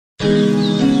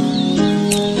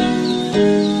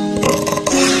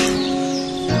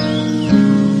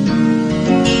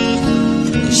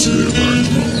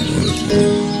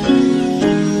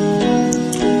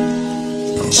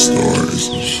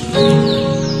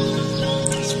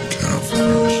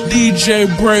DJ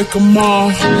break 'em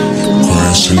off.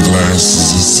 Crashing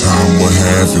glasses as time will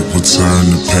have it will turn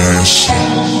to passion.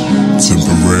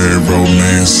 Temporary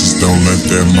romances, don't let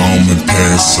that moment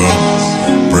pass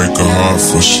up. Break a heart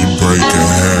for she break a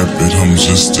habit. I'm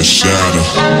just a shadow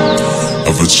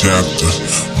of a chapter.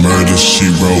 Murder she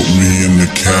wrote me in the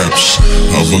caption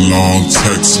of a long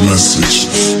text message.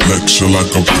 Lecture like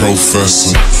a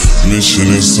professor,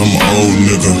 mentioning some old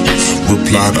nigga.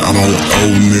 Replied I don't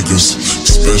owe niggas,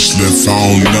 especially if I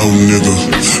don't know nigga.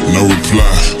 No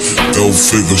reply, go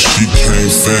figure. She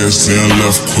came fast and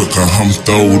left quicker. I'm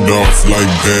throwed off like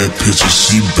bad pictures.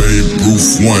 She Babe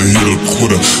Ruth, one hit a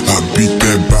quitter. I beat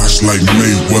that box like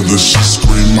Mayweather. She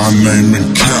screamed my name in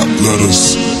cap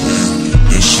letters,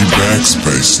 then she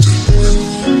backspaced it.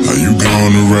 How you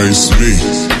gonna erase me?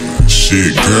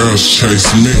 Shit, girls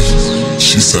chase me.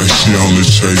 She say she only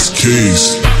chase keys,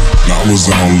 and I was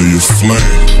only a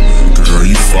flame. Girl,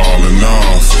 you falling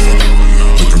off,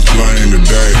 looking plain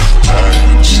today.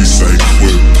 She say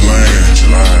quit playing,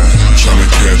 tryna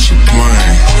catch a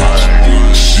plane.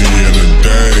 She in a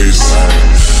daze,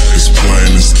 it's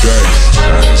plain as day.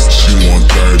 She want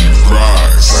 30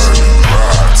 rides,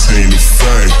 Tina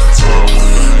Fey,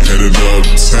 headed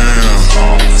uptown,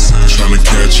 tryna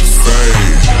catch a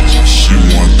fade. She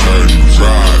want 30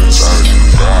 rides,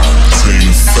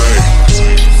 Tina Fey,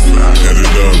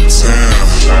 headed uptown,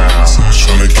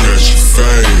 tryna catch a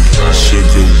fade.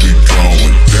 Sugar, we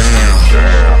going down.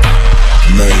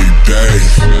 Mayday,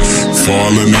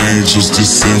 fallen angels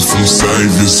descend from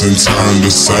saviors and turn to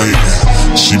Satan.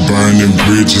 She burning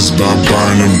bridges by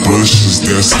burning bushes,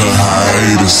 that's her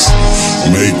hiatus.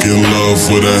 Making love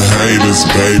with her haters,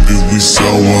 baby, we so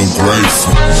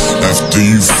ungrateful. After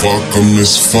you fuck them,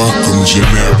 it's fuck them,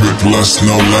 generic plus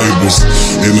no labels.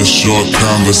 In a short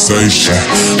conversation,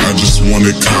 I just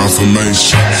wanted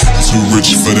confirmation. Too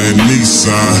rich for that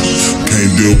Nissan,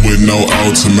 can't deal with no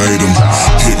ultimatum.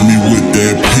 Hit me with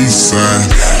that peace sign,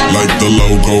 like the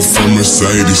logo from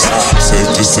Mercedes.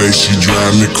 Safe to say she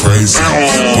drive me crazy,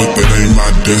 but that ain't my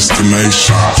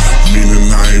destination. Meaning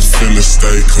I ain't finna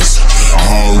stay, cause I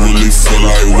don't really feel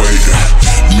like waiting.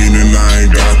 Meaning I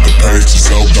ain't got the patience,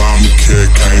 Obamacare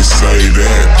can't say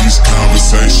that. These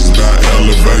conversations about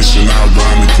elevation,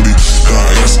 ironically,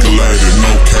 done escalated.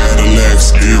 No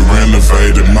Cadillacs get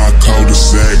renovated, my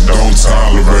cul-de-sac don't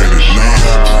tolerate it. Nah,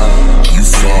 you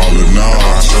falling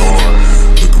off,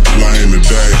 looking plain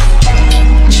today.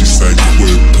 She say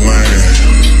quit playing,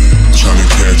 tryna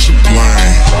catch a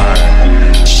plane.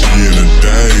 She in a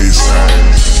daze,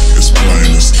 it's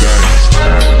plain as day.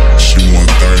 She want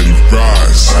 30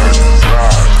 rides,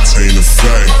 Tina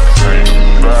Fey,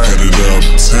 headed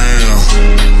uptown,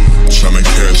 tryna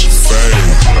catch a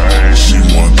fade. She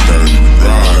want 30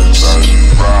 rides,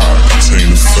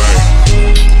 Tina Fey,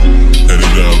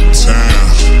 headed uptown,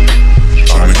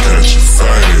 tryna catch a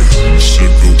fade.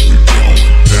 Sugar, we going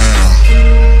down.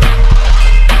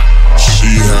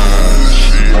 She high,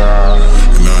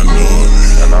 and I know it.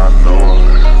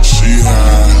 She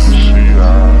high, and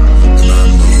I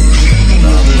know it.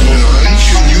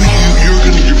 You're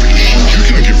gonna give her the shot. You're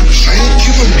gonna give her the shot.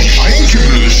 I ain't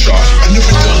giving her the shot. I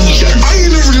never done this yet. I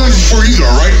ain't never done it before either,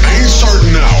 alright? I ain't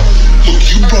starting now. Look,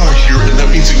 you brought her here, and that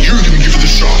means that you're gonna give her the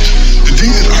shot. The day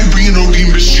that I bring an OD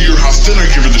bitch to your house, then I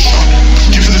give her the shot.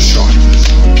 Give her the shot.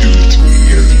 Give it to me.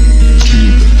 Here. Give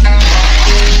me that.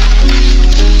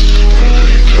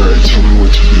 Alright, tell me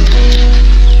what to do.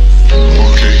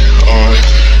 Okay,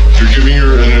 you're giving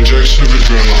her an injection of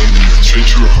adrenaline straight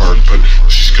to her heart, but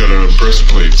she's got a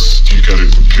breastplate. You gotta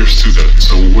pierce through that.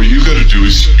 So what you gotta do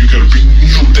is you gotta bring the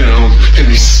needle down in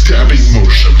a stabbing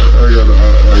motion. I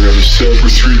gotta stab her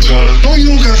 3 times. No, you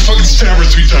don't gotta fucking stab her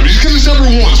 3 times. You just gotta stab her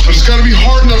once, but it's gotta be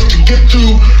hard enough to get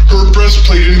through her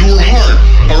breastplate into her heart.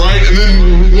 Alright? And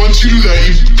then once you do that,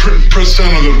 you press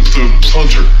down on the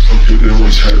plunger. Okay, then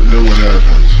what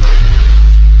happens?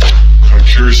 I'm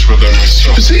curious about that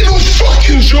myself. This ain't no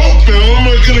fucking joke, man. Am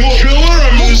I gonna kill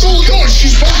her? No,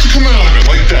 she's supposed to come out of it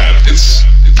like that. It's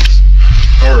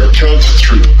alright, count to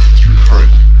 3. Alright,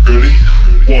 ready?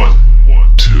 1,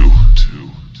 2,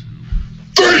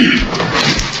 3!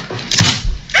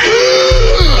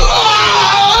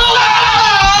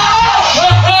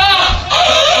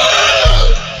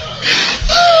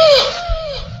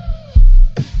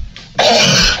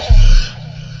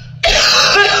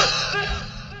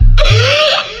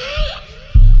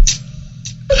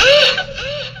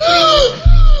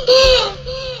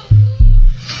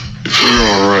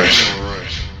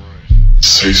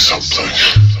 Say something.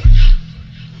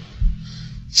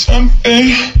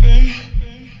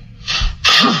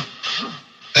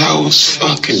 That was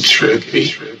fucking trippy.